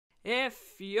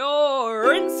If you're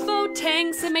inspo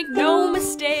tanks, and make no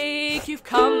mistake, you've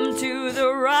come to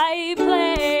the right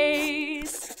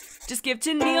place. Just give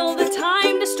Tennelle the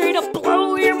time to straight up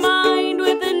blow your mind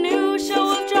with a new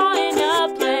show of drawing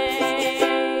a blank.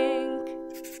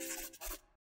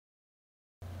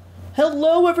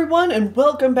 Hello everyone and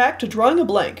welcome back to Drawing a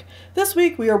Blank. This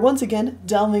week we are once again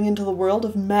delving into the world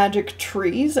of magic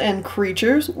trees and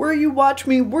creatures, where you watch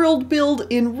me world build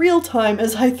in real time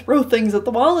as I throw things at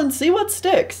the wall and see what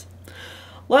sticks.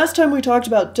 Last time we talked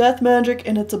about death magic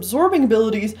and its absorbing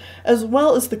abilities, as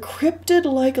well as the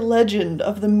cryptid-like legend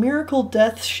of the miracle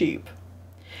death sheep.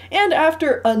 And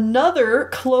after another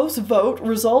close vote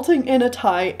resulting in a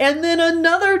tie, and then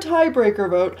another tiebreaker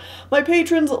vote, my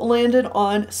patrons landed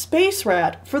on Space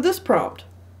Rat for this prompt.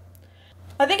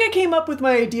 I think I came up with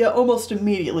my idea almost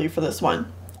immediately for this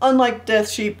one. Unlike Death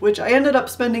Sheep, which I ended up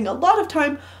spending a lot of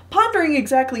time pondering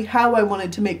exactly how I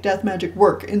wanted to make death magic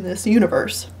work in this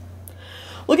universe.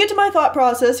 We'll get to my thought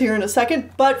process here in a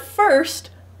second, but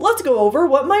first, let's go over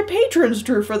what my patrons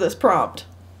drew for this prompt.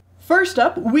 First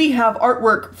up, we have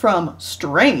artwork from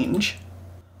Strange.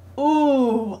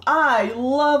 Ooh, I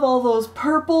love all those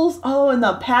purples. Oh, and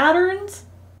the patterns.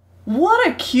 What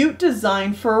a cute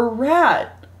design for a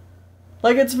rat.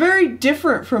 Like, it's very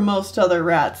different from most other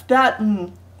rats.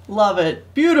 Love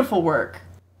it. Beautiful work.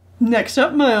 Next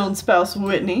up, my own spouse,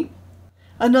 Whitney.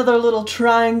 Another little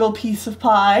triangle piece of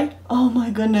pie. Oh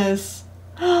my goodness.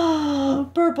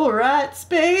 Purple rat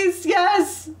space,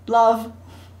 yes! Love.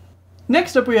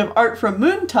 Next up we have art from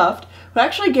Moontuft, who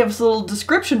actually gave us a little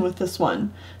description with this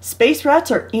one. Space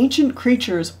rats are ancient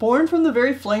creatures born from the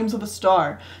very flames of a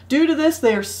star. Due to this,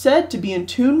 they are said to be in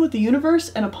tune with the universe,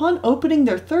 and upon opening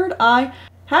their third eye,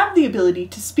 have the ability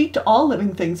to speak to all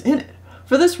living things in it.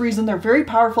 For this reason, they're very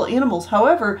powerful animals.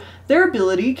 However, their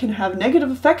ability can have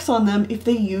negative effects on them if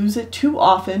they use it too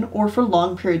often or for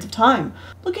long periods of time.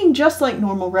 Looking just like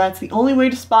normal rats, the only way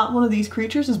to spot one of these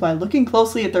creatures is by looking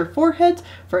closely at their foreheads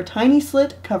for a tiny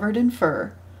slit covered in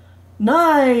fur.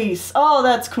 Nice! Oh,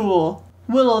 that's cool.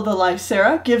 Willow the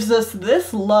Lycera gives us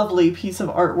this lovely piece of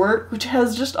artwork, which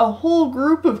has just a whole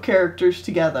group of characters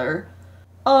together.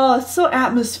 Oh, so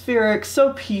atmospheric,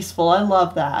 so peaceful. I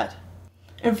love that.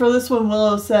 And for this one,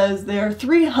 Willow says they are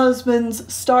three husbands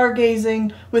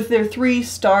stargazing with their three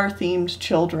star-themed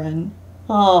children.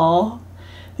 Aww.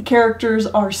 The characters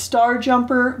are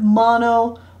Starjumper,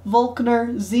 Mono,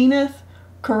 Vulcaner, Zenith,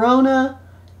 Corona,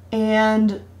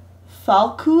 and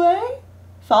Falcule?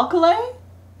 Falcule?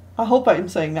 I hope I'm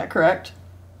saying that correct.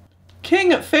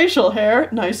 King Facial Hair,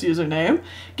 nice username,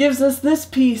 gives us this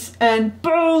piece, and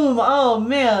boom! Oh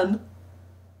man!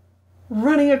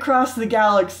 Running across the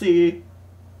galaxy.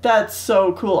 That's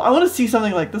so cool. I want to see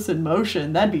something like this in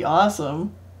motion. That'd be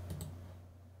awesome.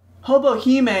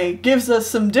 Hobohime gives us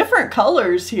some different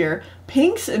colors here.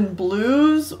 Pinks and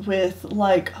blues with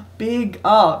like a big,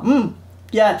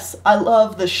 yes, I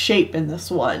love the shape in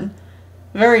this one.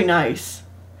 Very nice.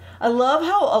 I love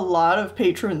how a lot of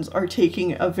patrons are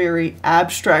taking a very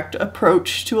abstract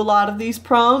approach to a lot of these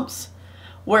prompts.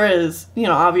 Whereas, you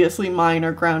know, obviously mine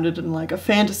are grounded in like a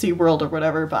fantasy world or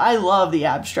whatever, but I love the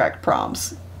abstract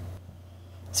prompts.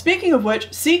 Speaking of which,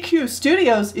 CQ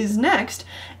Studios is next,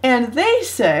 and they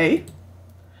say,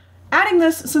 adding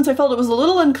this, since I felt it was a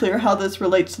little unclear how this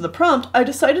relates to the prompt, I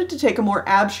decided to take a more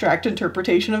abstract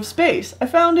interpretation of space. I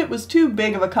found it was too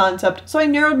big of a concept, so I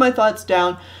narrowed my thoughts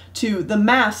down to the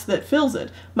mass that fills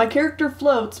it. My character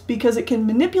floats because it can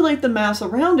manipulate the mass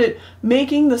around it,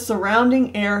 making the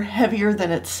surrounding air heavier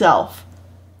than itself.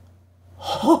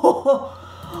 Oh,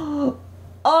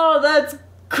 that's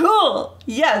cool!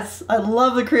 Yes, I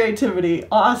love the creativity.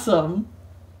 Awesome.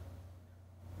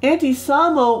 Auntie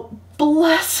Samo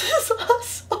blesses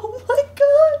us. Oh my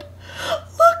god.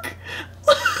 Look.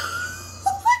 Look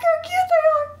how cute they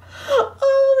are.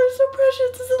 Oh, they're so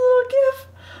precious. It's a little gift.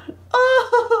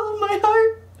 Oh, my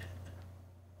heart.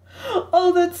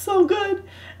 Oh, that's so good.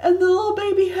 And the little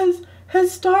baby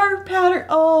has star pattern.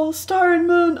 Oh, star and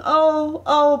moon.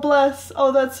 Oh, bless.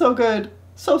 Oh, that's so good.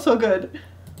 So good.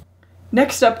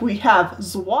 Next up we have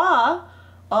Zwa.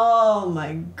 Oh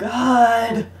my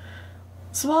god.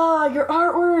 Zwa, your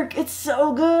artwork, it's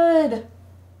so good.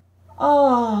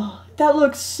 Oh, that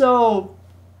looks so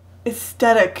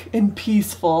aesthetic and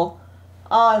peaceful.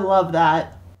 Oh, I love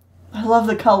that. I love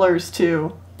the colors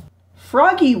too.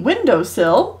 Froggy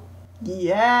Windowsill.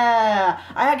 Yeah,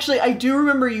 I do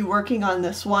remember you working on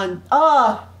this one.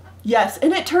 Yes,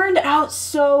 and it turned out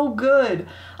so good.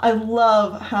 I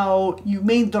love how you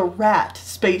made the rat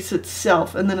space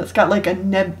itself, and then it's got like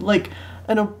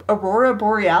an aurora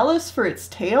borealis for its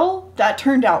tail. That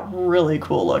turned out really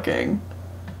cool looking.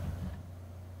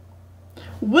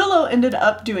 Willow ended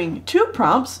up doing 2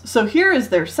 prompts, so here is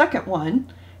their second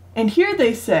one. And here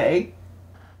they say,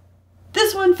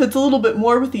 this one fits a little bit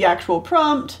more with the actual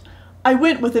prompt. I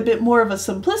went with a bit more of a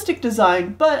simplistic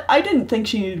design, but I didn't think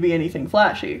she needed to be anything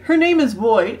flashy. Her name is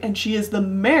Void, and she is the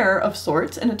mayor of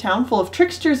sorts in a town full of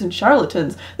tricksters and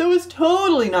charlatans that was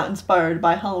totally not inspired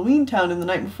by Halloween Town in The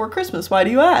Night Before Christmas. Why do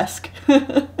you ask?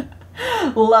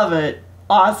 Love it.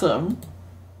 Awesome.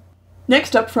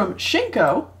 Next up from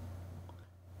Shinko.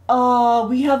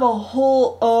 We have a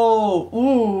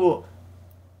whole,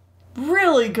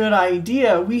 really good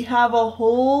idea. We have a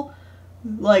whole,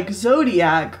 like,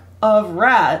 Zodiac of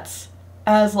rats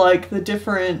as, like, the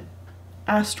different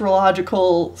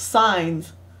astrological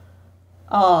signs.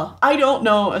 I don't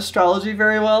know astrology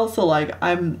very well, so, like,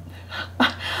 I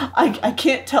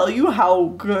can't tell you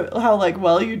how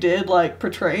well you did, like,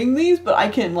 portraying these, but I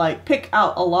can, like, pick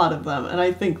out a lot of them, and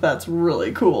I think that's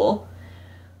really cool.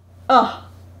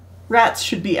 Rats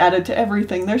should be added to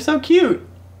everything. They're so cute.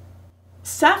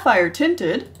 Sapphire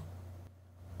Tinted.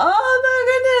 Oh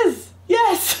my goodness!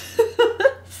 Yes!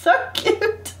 So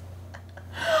cute!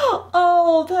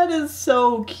 Oh, that is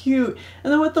so cute.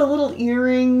 And then with the little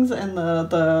earrings and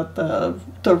the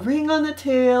ring on the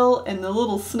tail and the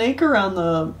little snake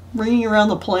ringing around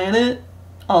the planet.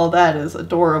 Oh, that is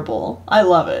adorable. I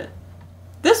love it.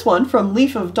 This one from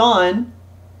Leaf of Dawn.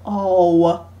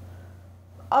 Oh,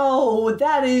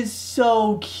 that is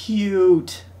so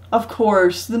cute. Of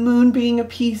course, the moon being a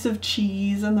piece of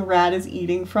cheese and the rat is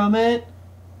eating from it.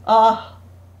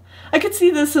 I could see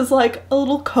this as like a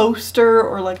little coaster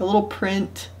or like a little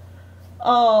print.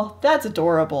 Oh, that's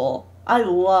adorable. I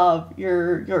love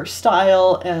your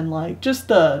style and like just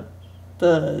the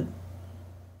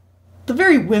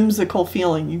very whimsical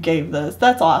feeling you gave this.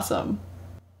 That's awesome.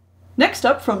 Next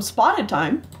up from Spotted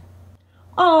Time.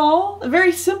 Oh, a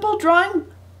very simple drawing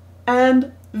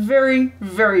and very,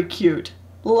 very cute.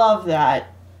 Love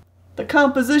that. The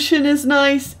composition is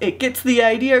nice. It gets the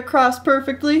idea across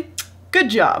perfectly. Good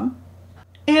job.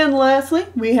 And lastly,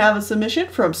 we have a submission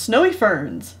from Snowy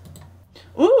Ferns.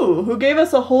 Ooh, who gave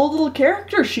us a whole little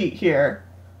character sheet here.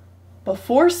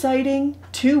 Before sighting,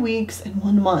 2 weeks and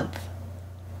 1 month.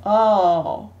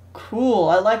 Oh, cool.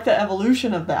 I like the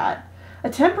evolution of that. A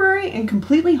temporary and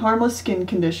completely harmless skin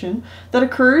condition that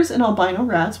occurs in albino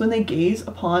rats when they gaze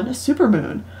upon a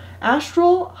supermoon.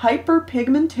 Astral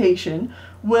hyperpigmentation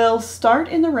will start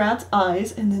in the rat's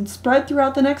eyes and then spread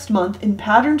throughout the next month in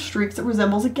patterned streaks that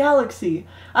resembles a galaxy.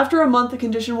 After a month, the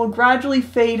condition will gradually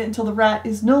fade until the rat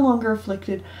is no longer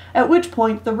afflicted, at which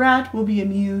point the rat will be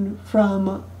immune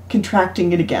from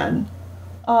contracting it again.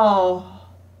 Oh,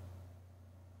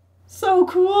 so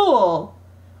cool.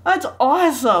 That's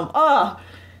awesome.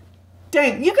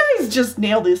 Dang, you guys just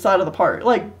nailed this out of the park.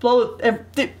 Like,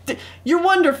 you're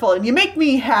wonderful and you make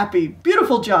me happy.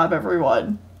 Beautiful job,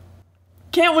 everyone.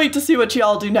 Can't wait to see what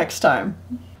y'all do next time.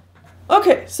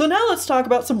 Okay, so now let's talk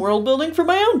about some world building for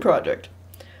my own project.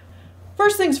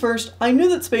 First things first, I knew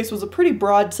that space was a pretty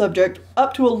broad subject,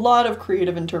 up to a lot of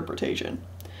creative interpretation.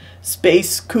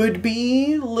 Space could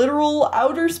be literal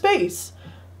outer space.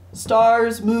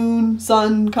 Stars, moon,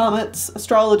 sun, comets,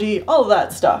 astrology, all of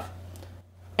that stuff.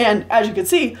 And as you can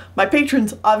see, my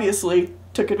patrons obviously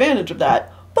took advantage of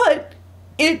that, but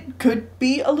it could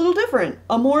be a little different,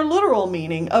 a more literal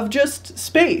meaning of just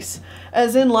space,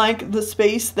 as in like the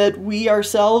space that we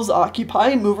ourselves occupy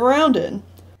and move around in.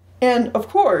 And of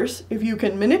course, if you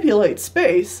can manipulate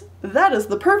space, that is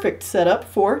the perfect setup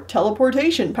for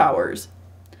teleportation powers.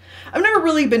 I've never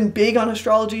really been big on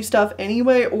astrology stuff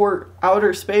anyway, or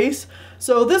outer space,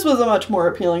 so this was a much more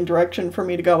appealing direction for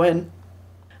me to go in.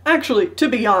 Actually, to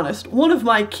be honest, one of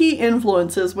my key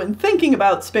influences when thinking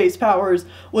about space powers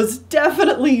was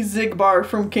definitely Xigbar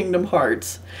from Kingdom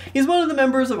Hearts. He's one of the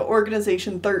members of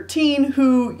Organization 13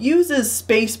 who uses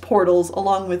space portals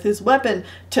along with his weapon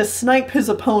to snipe his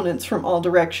opponents from all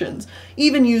directions,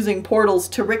 even using portals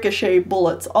to ricochet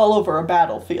bullets all over a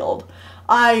battlefield.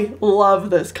 I love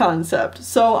this concept,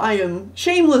 so I am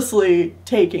shamelessly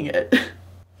taking it.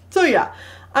 So yeah,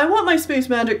 I want my space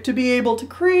magic to be able to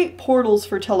create portals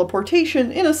for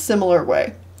teleportation in a similar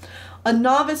way. A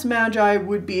novice magi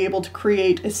would be able to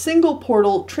create a single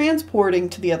portal transporting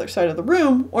to the other side of the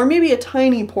room, or maybe a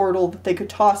tiny portal that they could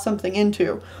toss something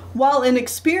into, while an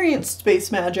experienced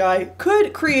space magi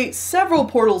could create several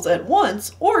portals at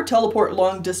once or teleport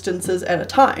long distances at a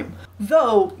time,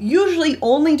 though usually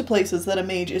only to places that a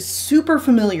mage is super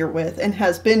familiar with and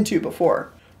has been to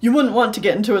before. You wouldn't want to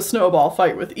get into a snowball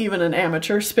fight with even an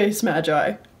amateur space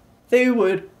magi. They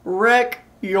would wreck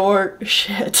your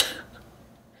shit.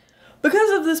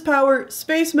 Because of this power,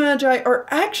 space magi are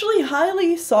actually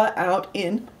highly sought out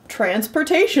in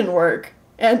transportation work.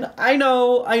 And I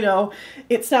know,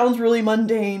 it sounds really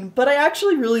mundane, but I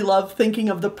actually really love thinking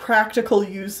of the practical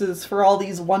uses for all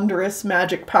these wondrous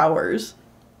magic powers.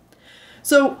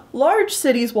 So, large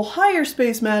cities will hire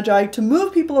space magi to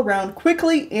move people around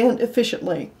quickly and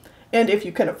efficiently. And if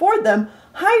you can afford them,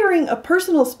 hiring a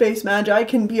personal space magi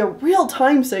can be a real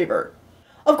time saver.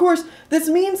 Of course, this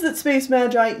means that space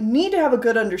magi need to have a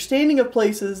good understanding of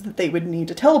places that they would need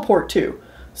to teleport to.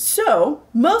 So,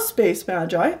 most space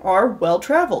magi are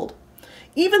well-traveled.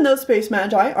 Even though space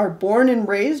magi are born and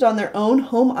raised on their own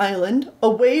home island,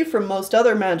 away from most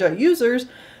other magi users,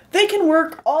 they can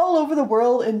work all over the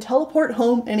world and teleport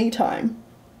home anytime.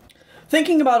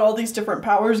 Thinking about all these different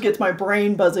powers gets my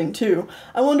brain buzzing too.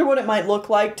 I wonder what it might look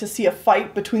like to see a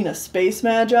fight between a space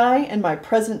magi and my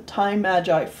present time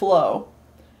magi Flo.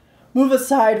 Move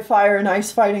aside fire and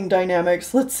ice fighting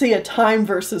dynamics, let's see a time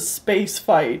versus space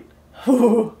fight.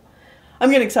 I'm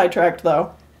getting sidetracked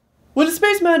though. When a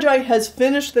space magi has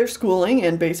finished their schooling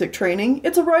and basic training,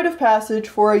 it's a rite of passage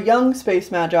for a young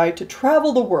space magi to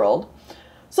travel the world.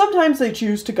 Sometimes they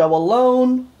choose to go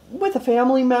alone, with a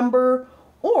family member,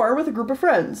 or with a group of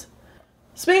friends.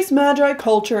 Space magi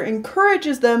culture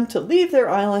encourages them to leave their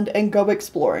island and go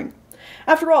exploring.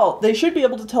 After all, they should be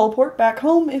able to teleport back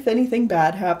home if anything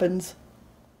bad happens.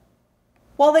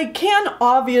 While they can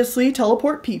obviously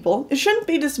teleport people, it shouldn't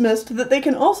be dismissed that they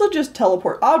can also just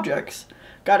teleport objects.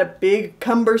 Got a big,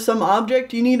 cumbersome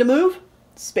object you need to move?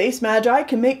 Space magi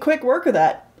can make quick work of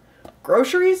that.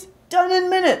 Groceries? Done in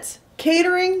minutes.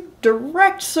 Catering?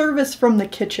 Direct service from the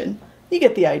kitchen. You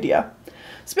get the idea.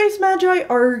 Space magi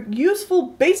are useful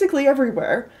basically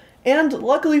everywhere, and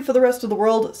luckily for the rest of the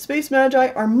world, space magi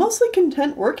are mostly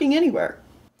content working anywhere.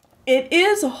 It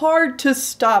is hard to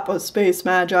stop a space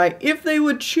magi if they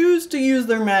would choose to use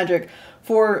their magic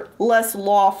for less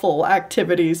lawful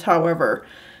activities, however.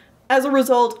 As a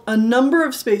result, a number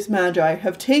of space magi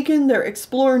have taken their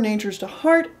explorer natures to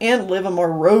heart and live a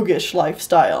more roguish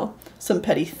lifestyle. Some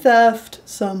petty theft,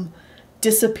 some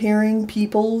disappearing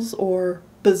peoples, or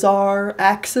bizarre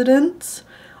accidents.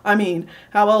 I mean,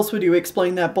 how else would you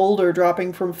explain that boulder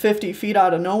dropping from 50 feet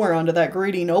out of nowhere onto that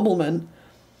greedy nobleman?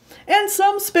 And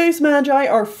some space magi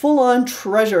are full-on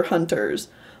treasure hunters,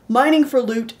 mining for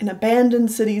loot in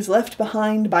abandoned cities left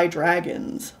behind by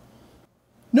dragons.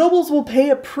 Nobles will pay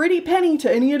a pretty penny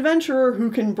to any adventurer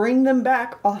who can bring them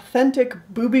back authentic,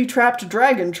 booby-trapped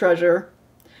dragon treasure.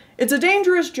 It's a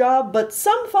dangerous job, but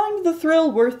some find the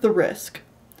thrill worth the risk.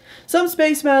 Some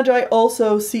space magi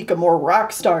also seek a more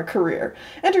rock star career,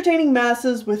 entertaining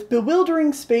masses with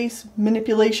bewildering space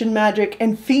manipulation magic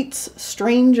and feats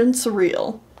strange and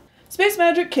surreal. Space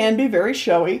magic can be very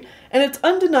showy, and its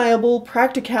undeniable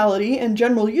practicality and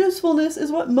general usefulness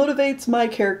is what motivates my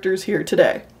characters here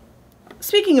today.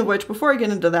 Speaking of which, before I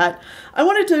get into that, I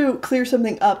wanted to clear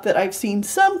something up that I've seen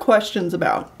some questions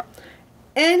about.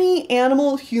 Any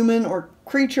animal, human, or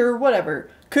creature, whatever,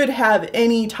 could have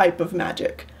any type of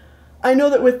magic. I know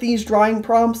that with these drawing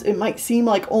prompts, it might seem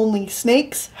like only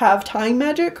snakes have time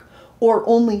magic, or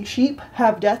only sheep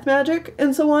have death magic,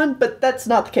 and so on, but that's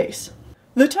not the case.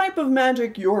 The type of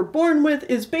magic you're born with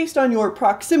is based on your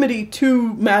proximity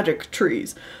to magic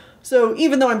trees. So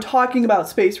even though I'm talking about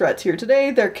space rats here today,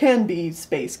 there can be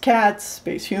space cats,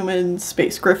 space humans,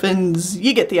 space griffins,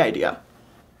 you get the idea.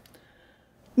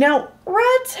 Now,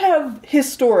 rats have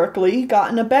historically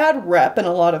gotten a bad rep in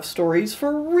a lot of stories for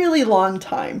a really long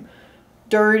time.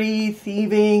 Dirty,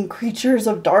 thieving, creatures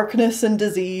of darkness and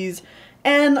disease,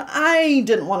 and I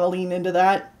didn't want to lean into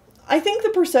that. I think the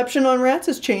perception on rats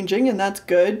is changing, and that's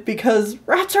good, because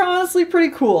rats are honestly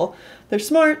pretty cool. They're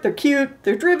smart, they're cute,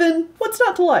 they're driven, what's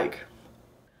not to like?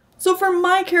 So for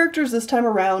my characters this time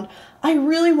around, I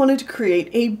really wanted to create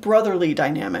a brotherly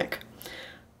dynamic.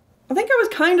 I think I was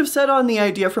kind of set on the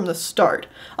idea from the start.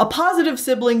 A positive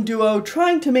sibling duo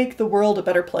trying to make the world a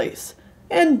better place.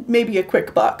 And maybe a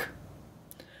quick buck.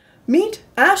 Meet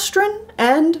Astron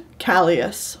and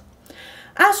Callius.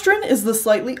 Astron is the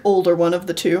slightly older one of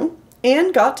the two,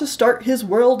 and got to start his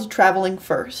world traveling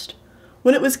first.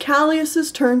 When it was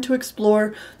Callius's turn to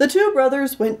explore, the two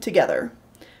brothers went together.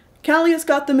 Callius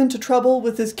got them into trouble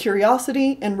with his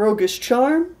curiosity and roguish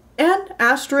charm, and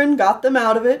Astron got them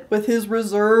out of it with his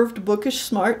reserved, bookish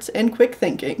smarts and quick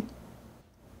thinking.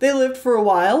 They lived for a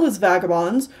while as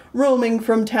vagabonds, roaming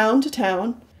from town to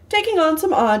town, taking on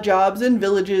some odd jobs in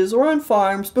villages or on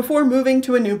farms before moving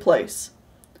to a new place.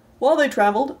 While they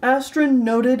traveled, Astron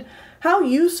noted how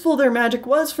useful their magic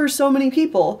was for so many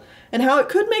people, and how it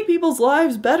could make people's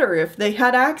lives better if they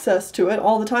had access to it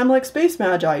all the time like space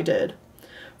magi did.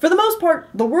 For the most part,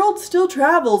 the world still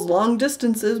travels long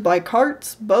distances by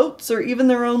carts, boats, or even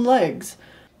their own legs.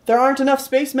 There aren't enough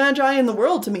space magi in the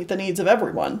world to meet the needs of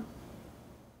everyone.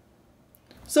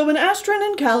 So when Astrid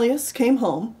and Callias came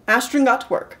home, Astrid got to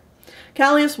work.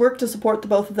 Callias worked to support the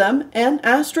both of them, and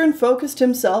Astrid focused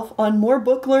himself on more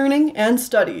book learning and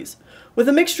studies. With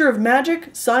a mixture of magic,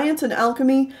 science, and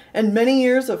alchemy, and many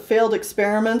years of failed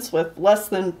experiments with less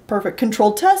than perfect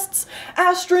controlled tests,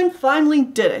 Astrid finally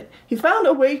did it. He found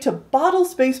a way to bottle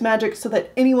space magic so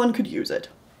that anyone could use it.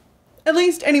 At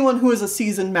least anyone who is a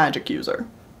seasoned magic user.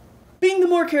 Being the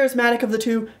more charismatic of the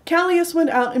two, Callias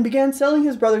went out and began selling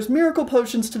his brother's miracle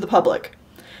potions to the public.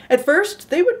 At first,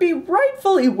 they would be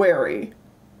rightfully wary.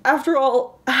 After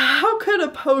all, how could a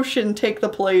potion take the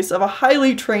place of a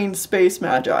highly trained space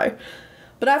magi?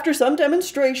 But after some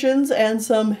demonstrations and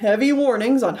some heavy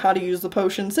warnings on how to use the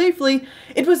potion safely,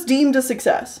 it was deemed a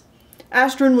success.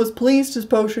 Astrid was pleased his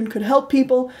potion could help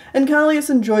people, and Callias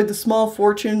enjoyed the small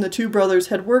fortune the two brothers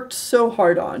had worked so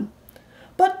hard on.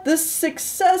 But this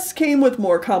success came with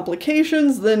more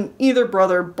complications than either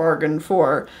brother bargained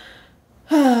for.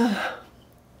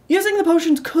 Using the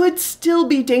potions could still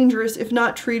be dangerous if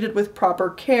not treated with proper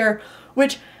care,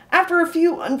 which, after a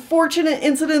few unfortunate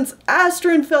incidents,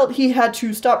 Astrid felt he had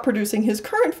to stop producing his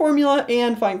current formula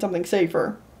and find something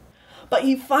safer. But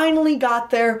he finally got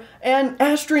there, and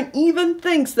Astrid even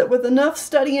thinks that with enough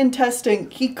study and testing,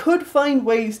 he could find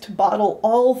ways to bottle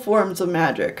all forms of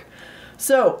magic.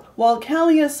 So, while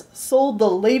Callias sold the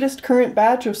latest current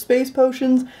batch of space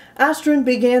potions, Astrid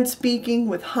began speaking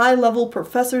with high-level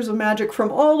professors of magic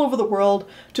from all over the world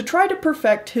to try to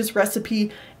perfect his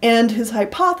recipe and his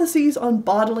hypotheses on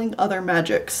bottling other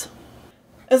magics.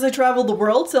 As they traveled the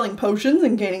world selling potions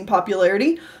and gaining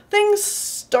popularity, things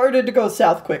started to go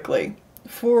south quickly.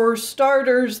 For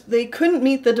starters, they couldn't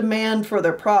meet the demand for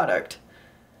their product.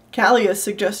 Callias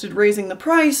suggested raising the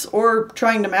price or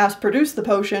trying to mass-produce the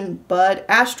potion, but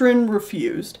Astrid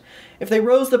refused. If they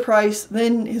rose the price,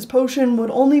 then his potion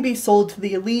would only be sold to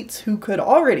the elites who could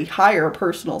already hire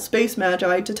personal space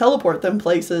magi to teleport them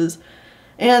places.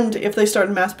 And if they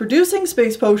started mass-producing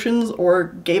space potions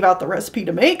or gave out the recipe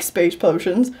to make space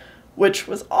potions, which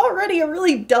was already a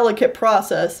really delicate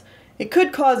process, it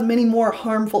could cause many more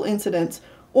harmful incidents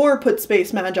or put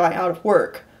space magi out of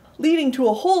work, leading to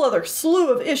a whole other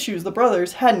slew of issues the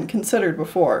brothers hadn't considered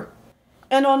before.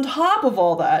 And on top of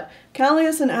all that,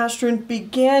 Callias and Astrid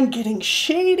began getting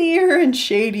shadier and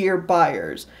shadier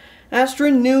buyers.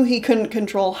 Astrid knew he couldn't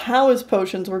control how his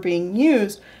potions were being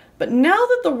used, but now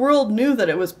that the world knew that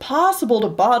it was possible to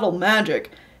bottle magic,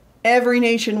 every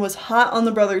nation was hot on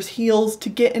the brothers' heels to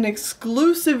get an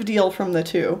exclusive deal from the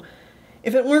two.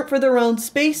 If it weren't for their own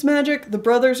space magic, the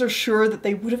brothers are sure that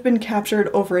they would have been captured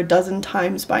over a dozen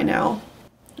times by now.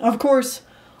 Of course,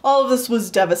 all of this was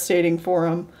devastating for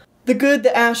him. The good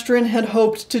that Astrid had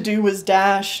hoped to do was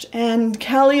dashed, and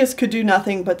Callias could do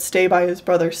nothing but stay by his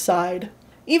brother's side.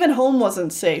 Even home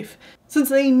wasn't safe, since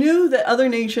they knew that other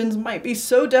nations might be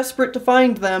so desperate to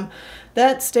find them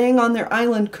that staying on their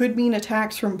island could mean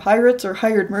attacks from pirates or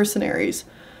hired mercenaries.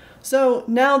 So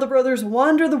now the brothers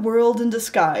wander the world in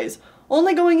disguise,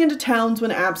 only going into towns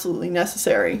when absolutely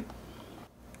necessary.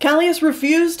 Callias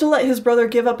refused to let his brother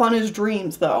give up on his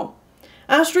dreams, though.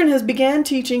 Astrid has began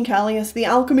teaching Callias the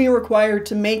alchemy required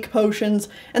to make potions,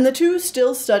 and the two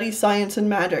still study science and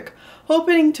magic,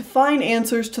 hoping to find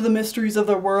answers to the mysteries of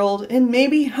their world and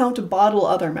maybe how to bottle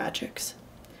other magics.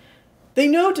 They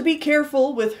know to be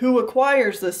careful with who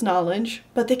acquires this knowledge,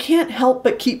 but they can't help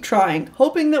but keep trying,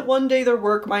 hoping that one day their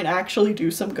work might actually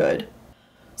do some good.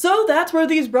 So that's where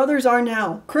these brothers are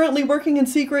now, currently working in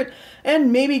secret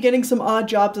and maybe getting some odd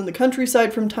jobs in the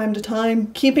countryside from time to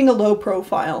time, keeping a low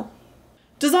profile.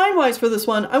 Design-wise for this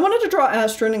one, I wanted to draw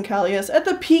Astrid and Callias at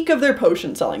the peak of their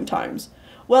potion-selling times.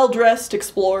 Well-dressed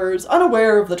explorers,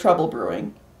 unaware of the trouble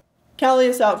brewing.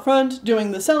 Callias out front,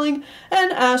 doing the selling,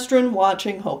 and Astrid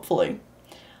watching hopefully.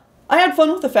 I had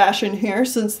fun with the fashion here,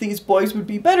 since these boys would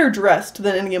be better dressed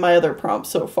than any of my other prompts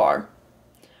so far.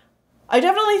 I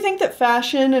definitely think that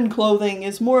fashion and clothing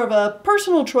is more of a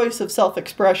personal choice of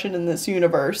self-expression in this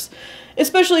universe,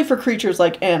 especially for creatures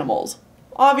like animals.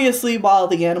 Obviously, while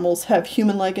the animals have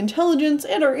human-like intelligence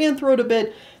and are anthroed a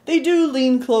bit, they do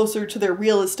lean closer to their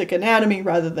realistic anatomy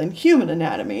rather than human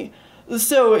anatomy.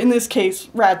 So in this case,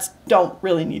 rats don't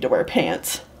really need to wear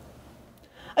pants.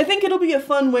 I think it'll be a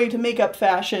fun way to make up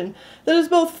fashion that is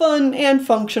both fun and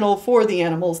functional for the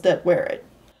animals that wear it.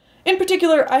 In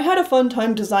particular, I had a fun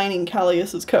time designing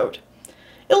Callias's coat.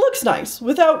 It looks nice,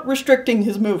 without restricting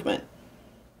his movement.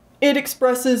 It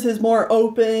expresses his more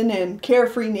open and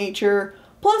carefree nature,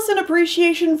 plus an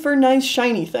appreciation for nice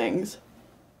shiny things.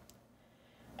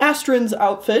 Astron's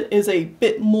outfit is a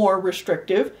bit more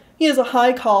restrictive. He has a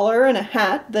high collar and a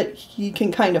hat that he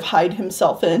can kind of hide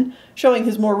himself in, showing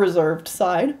his more reserved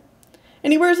side.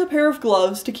 And he wears a pair of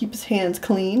gloves to keep his hands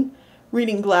clean,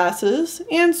 reading glasses,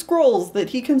 and scrolls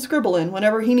that he can scribble in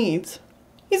whenever he needs.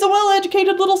 He's a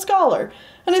well-educated little scholar,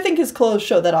 and I think his clothes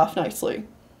show that off nicely.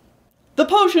 The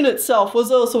potion itself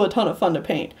was also a ton of fun to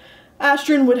paint.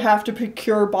 Astron would have to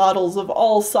procure bottles of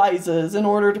all sizes in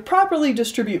order to properly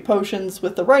distribute potions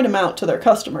with the right amount to their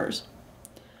customers.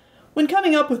 When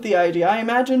coming up with the idea, I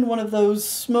imagined one of those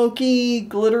smoky,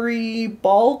 glittery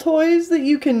ball toys that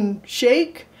you can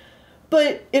shake,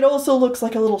 but it also looks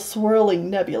like a little swirling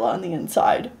nebula on the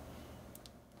inside.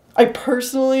 I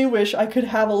personally wish I could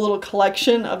have a little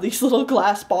collection of these little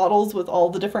glass bottles with all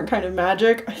the different kind of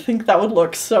magic. I think that would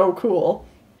look so cool.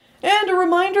 And a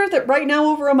reminder that right now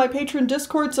over on my Patreon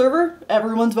Discord server,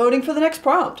 everyone's voting for the next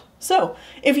prompt. So,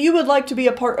 if you would like to be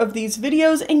a part of these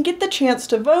videos and get the chance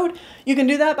to vote, you can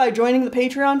do that by joining the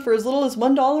Patreon for as little as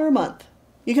 $1 a month.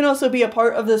 You can also be a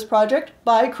part of this project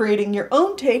by creating your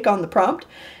own take on the prompt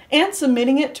and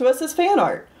submitting it to us as fan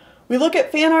art. We look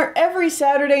at fan art every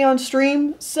Saturday on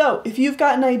stream, so if you've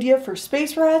got an idea for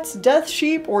space rats, death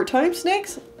sheep, or time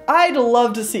snakes, I'd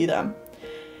love to see them.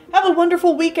 Have a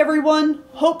wonderful week, everyone.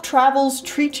 Hope travels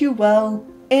treat you well,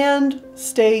 and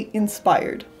stay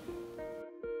inspired.